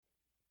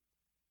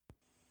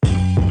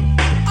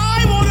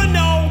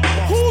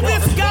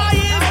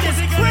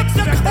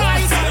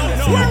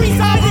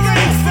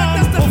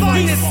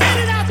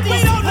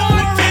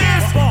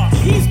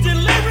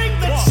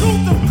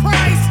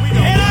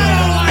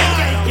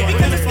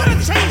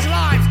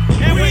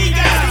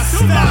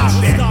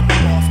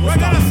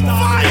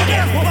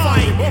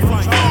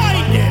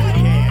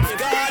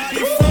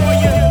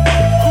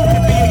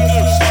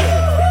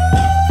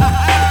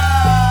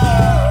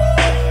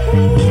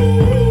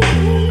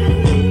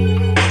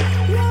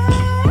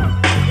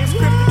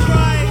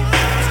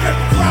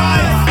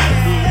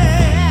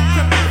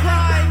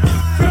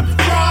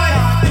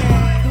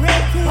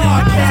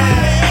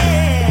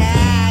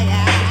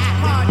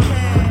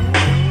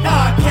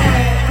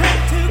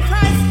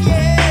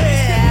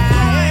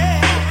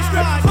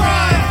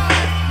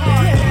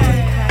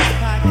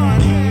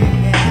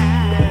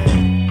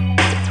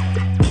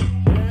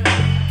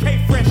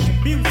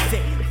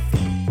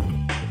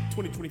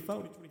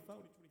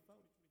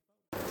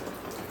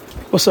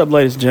What's up,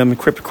 ladies and gentlemen?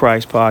 Crypto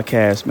Christ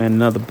podcast, man.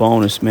 Another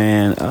bonus,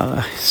 man.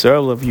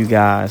 Several of you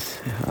guys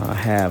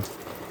have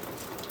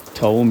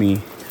told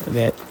me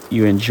that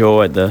you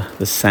enjoyed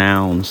the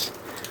sounds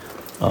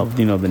of,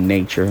 the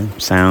nature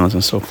sounds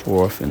and so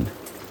forth, and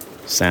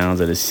sounds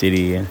of the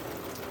city, and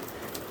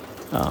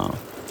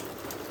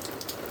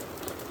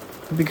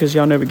because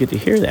y'all never get to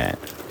hear that.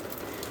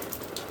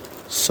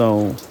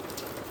 So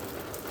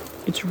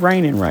it's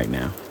raining right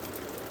now.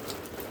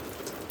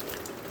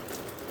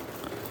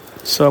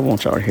 So I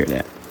want y'all to hear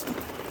that.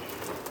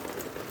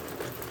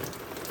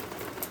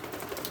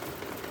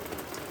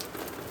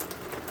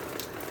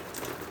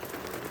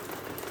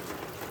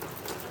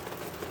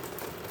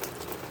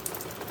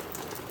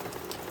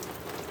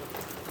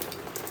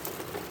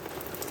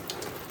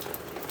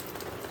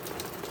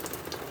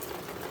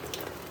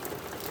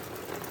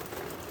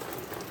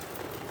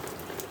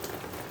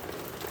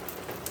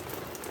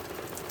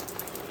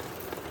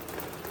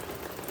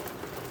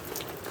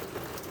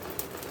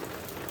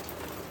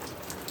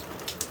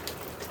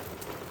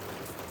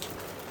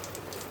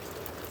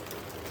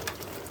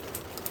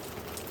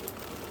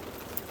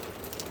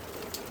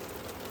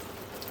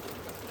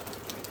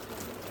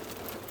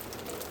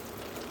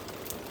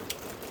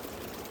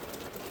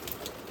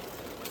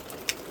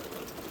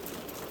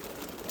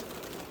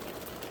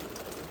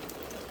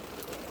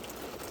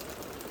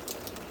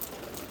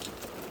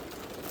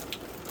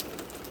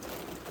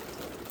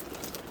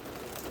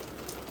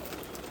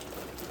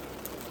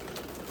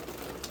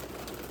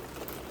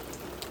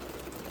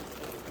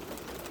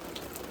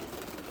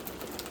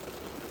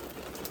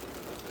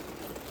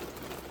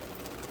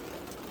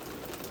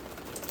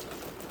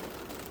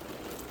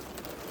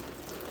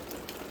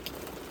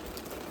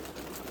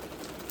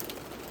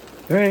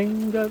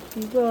 Raindrops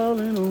keep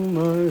falling on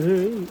my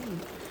head.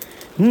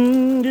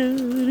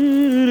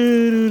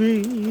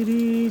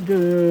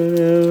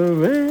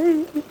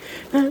 Rain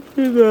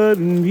after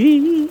garden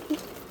me.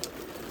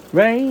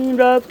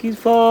 Raindrops keep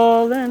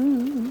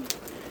falling.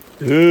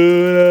 I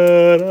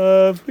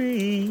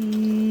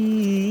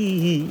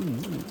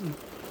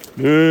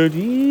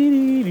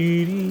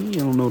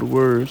don't know the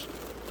words.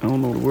 I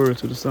don't know the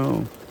words to the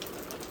song.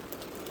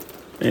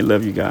 Hey,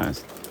 love you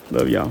guys.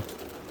 Love y'all.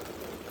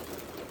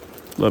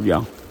 Love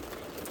y'all.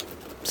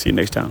 See you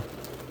next time.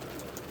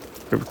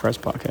 River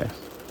Christ Podcast.